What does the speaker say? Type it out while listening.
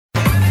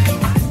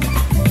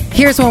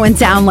Here's what went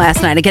down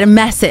last night. I get a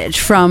message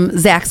from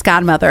Zack's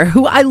godmother,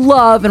 who I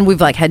love, and we've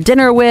had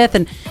dinner with,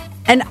 and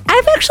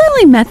I've actually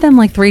only met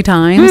them 3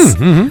 times,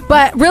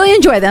 but really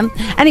enjoy them.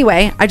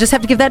 Anyway, I just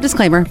have to give that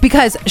disclaimer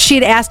because she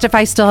had asked if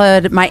I still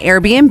had my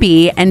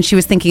Airbnb, and she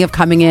was thinking of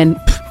coming in.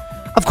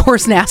 Of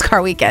course,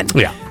 NASCAR weekend.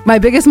 Yeah. My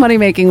biggest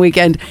money-making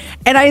weekend.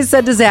 And I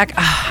said to Zack,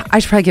 I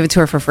should probably give it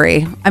to her for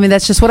free. I mean,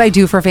 that's just what I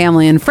do for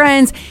family and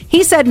friends.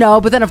 He said no,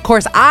 but then, of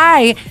course,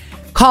 I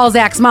call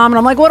Zack's mom, and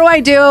I'm like, what do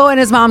I do? And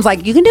his mom's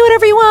like, you can do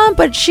whatever you want,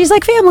 but she's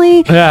like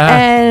family.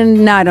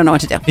 And now I don't know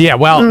what to do. Yeah,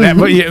 well,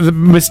 the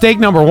mistake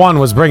number 1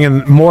 was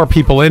bringing more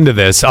people into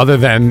this other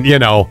than,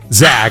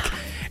 Zack.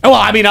 Well,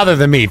 I mean, other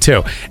than me,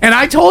 too. And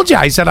I told you,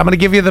 I said, I'm going to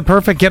give you the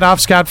perfect get-off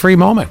scot-free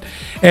moment.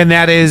 And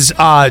that is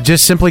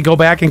just simply go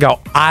back and go,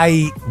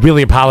 I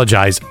really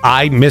apologize.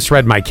 I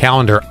misread my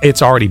calendar.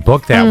 It's already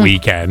booked that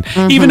weekend.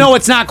 Even though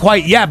it's not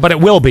quite yet, but it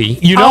will be.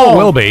 It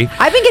will be.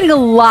 I've been getting a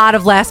lot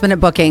of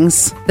last-minute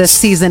bookings this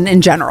season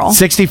in general.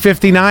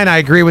 6059, I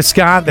agree with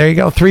Scott. There you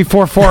go,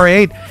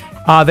 3448.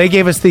 They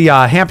gave us the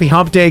happy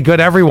hump day,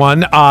 good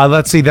everyone.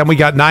 Let's see, then we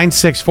got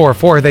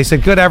 9644. They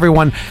said, good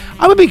everyone.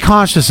 I would be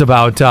cautious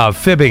about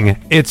fibbing.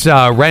 It's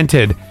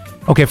rented.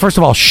 Okay, first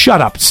of all, shut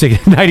up,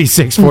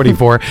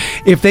 9644.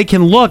 If they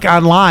can look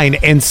online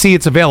and see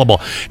it's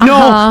available.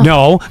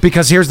 No,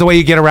 because here's the way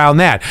you get around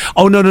that.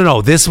 Oh,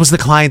 no. This was the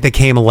client that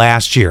came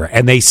last year,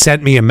 and they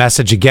sent me a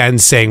message again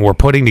saying we're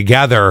putting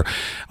together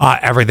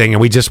everything, and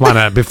we just want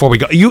to, before we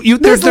go,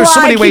 there's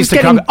so many ways to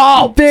come.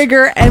 Oh,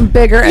 bigger and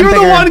bigger and bigger.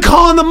 You're the one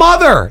calling the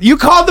mother. You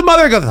called the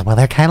mother and go, well,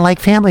 they're kind of like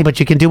family, but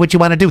you can do what you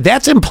want to do.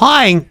 That's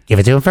implying give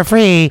it to them for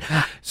free.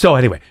 So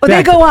anyway. Well,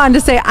 they go on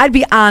to say, I'd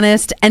be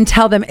honest and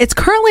tell them it's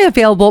currently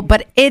available,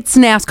 but it's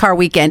NASCAR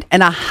weekend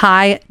and a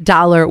high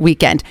dollar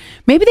weekend.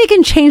 Maybe they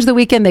can change the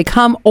weekend they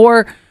come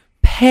or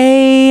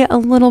pay a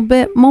little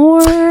bit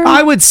more.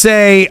 I would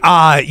say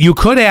you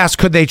could ask,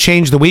 could they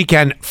change the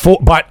weekend?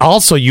 But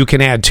also you can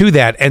add to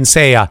that and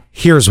say,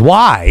 here's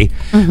why,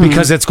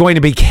 because it's going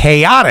to be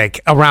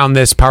chaotic around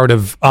this part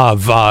of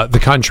the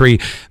country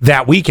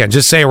that weekend.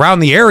 Just say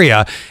around the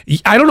area.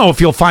 I don't know if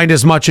you'll find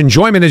as much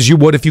enjoyment as you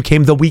would if you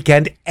came the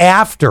weekend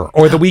after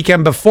or the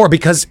weekend before,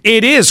 because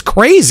it is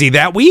crazy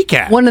that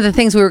weekend. One of the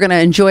things we were going to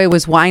enjoy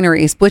was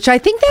wineries, which I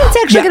think that's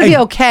actually going to be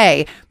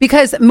okay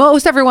because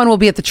most everyone will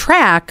be at the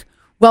track.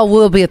 Well,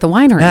 we'll be at the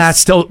wineries.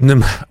 Still,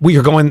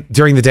 you're going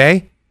during the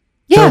day?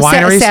 Yeah,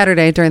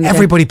 Saturday during the day.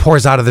 Everybody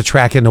pours out of the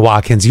track into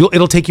Watkins.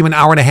 It'll take you an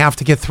hour and a half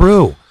to get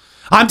through.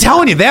 I'm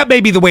telling you, that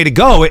may be the way to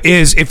go,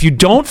 is if you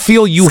don't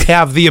feel you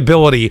have the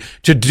ability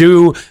to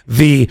do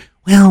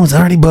it's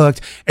already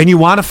booked, and you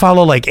want to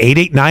follow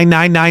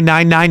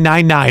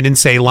 889999999 and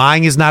say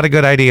lying is not a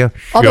good idea.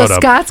 Although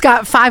Scott's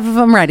got 5 of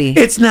them ready.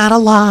 It's not a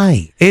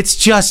lie. It's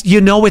just,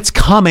 it's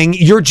coming.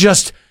 You're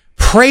just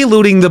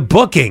preluding the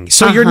booking.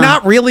 So you're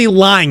not really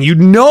lying. You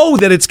know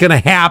that it's going to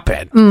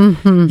happen.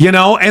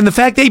 And the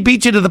fact they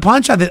beat you to the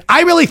punch on it,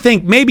 I really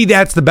think maybe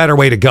that's the better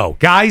way to go.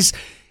 Guys,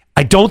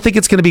 I don't think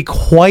it's going to be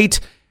quite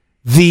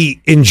the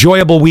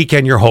enjoyable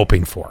weekend you're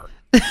hoping for.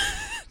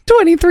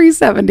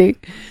 2370.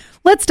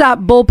 Let's stop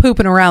bull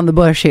pooping around the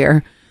bush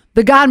here.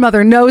 The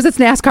godmother knows it's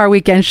NASCAR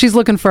weekend. She's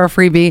looking for a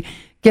freebie.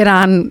 Get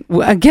on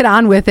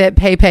with it.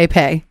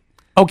 Pay.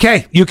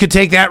 Okay, you could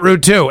take that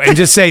route too and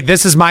just say,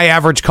 this is my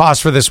average cost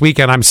for this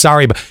weekend. I'm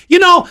sorry. But,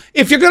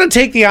 if you're going to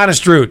take the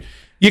honest route,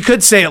 you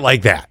could say it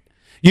like that.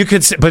 You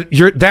could say, but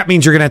that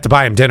means you're going to have to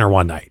buy him dinner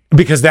one night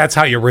because that's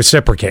how you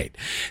reciprocate.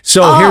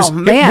 So hear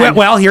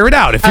it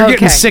out. If you're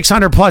getting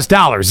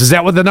 $600+ is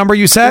that what the number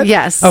you said?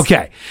 Yes.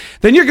 Okay.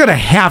 Then you're going to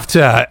have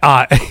to,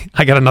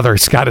 I got another,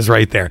 Scott is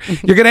right there.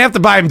 You're going to have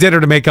to buy him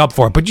dinner to make up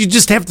for it. But you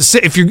just have to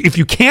say, if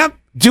you can't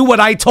do what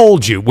I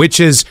told you, which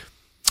is,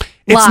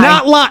 it's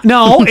not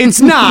no, it's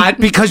not,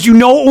 because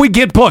what we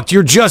get booked.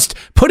 You're just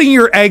putting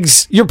you're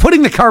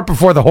putting the cart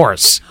before the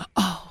horse.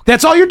 Oh.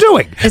 That's all you're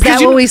doing. Is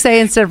that what we say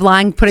instead of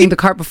lying, putting the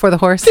cart before the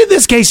horse? In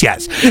this case,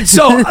 yes.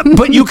 So,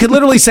 but you could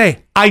literally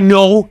say, I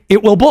know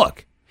it will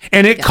book.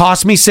 And it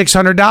cost me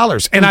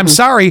 $600. And I'm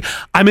sorry,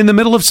 I'm in the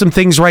middle of some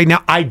things right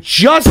now. I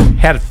just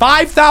had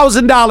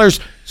 $5,000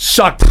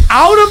 sucked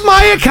out of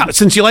my account.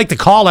 Since you like to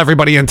call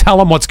everybody and tell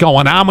them what's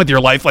going on with your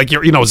life, like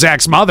you're,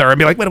 Zach's mother, and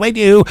be like, what do I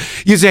do?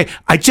 You say,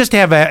 I just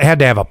had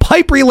to have a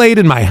pipe relayed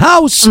in my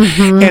house,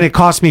 and it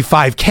cost me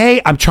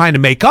 $5,000. I'm trying to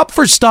make up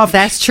for stuff.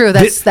 That's true.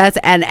 That's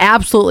an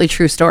absolutely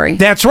true story.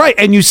 That's right.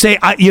 And you say,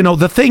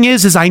 the thing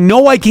is I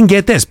know I can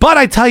get this, but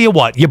I tell you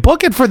what, you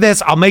book it for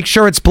this, I'll make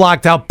sure it's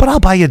blocked out, but I'll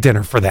buy you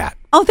dinner for that.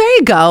 Oh, there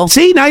you go.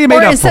 See, now you made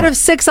up for it. Or instead of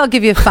 6, I'll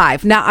give you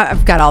 5. Now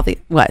I've got all the,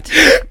 what?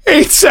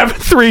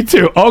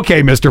 8732.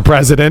 Okay, Mr.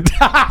 President.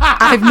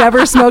 I've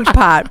never smoked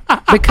pot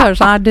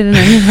because I didn't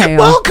inhale.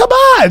 Well, come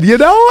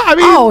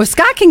on,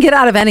 Scott can get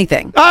out of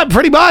anything.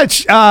 Pretty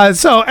much.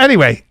 So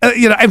anyway,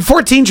 and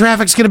 14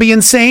 traffic's going to be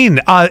insane.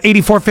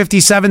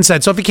 8457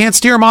 said. So if you can't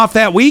steer them off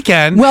that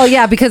weekend. Well,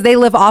 yeah, because they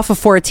live off of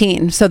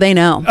 14, so they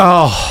know.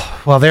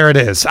 Oh, well, there it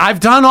is.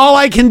 I've done all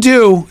I can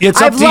do. It's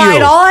up to you. I've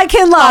lied all I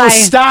can lie. Oh,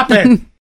 stop it.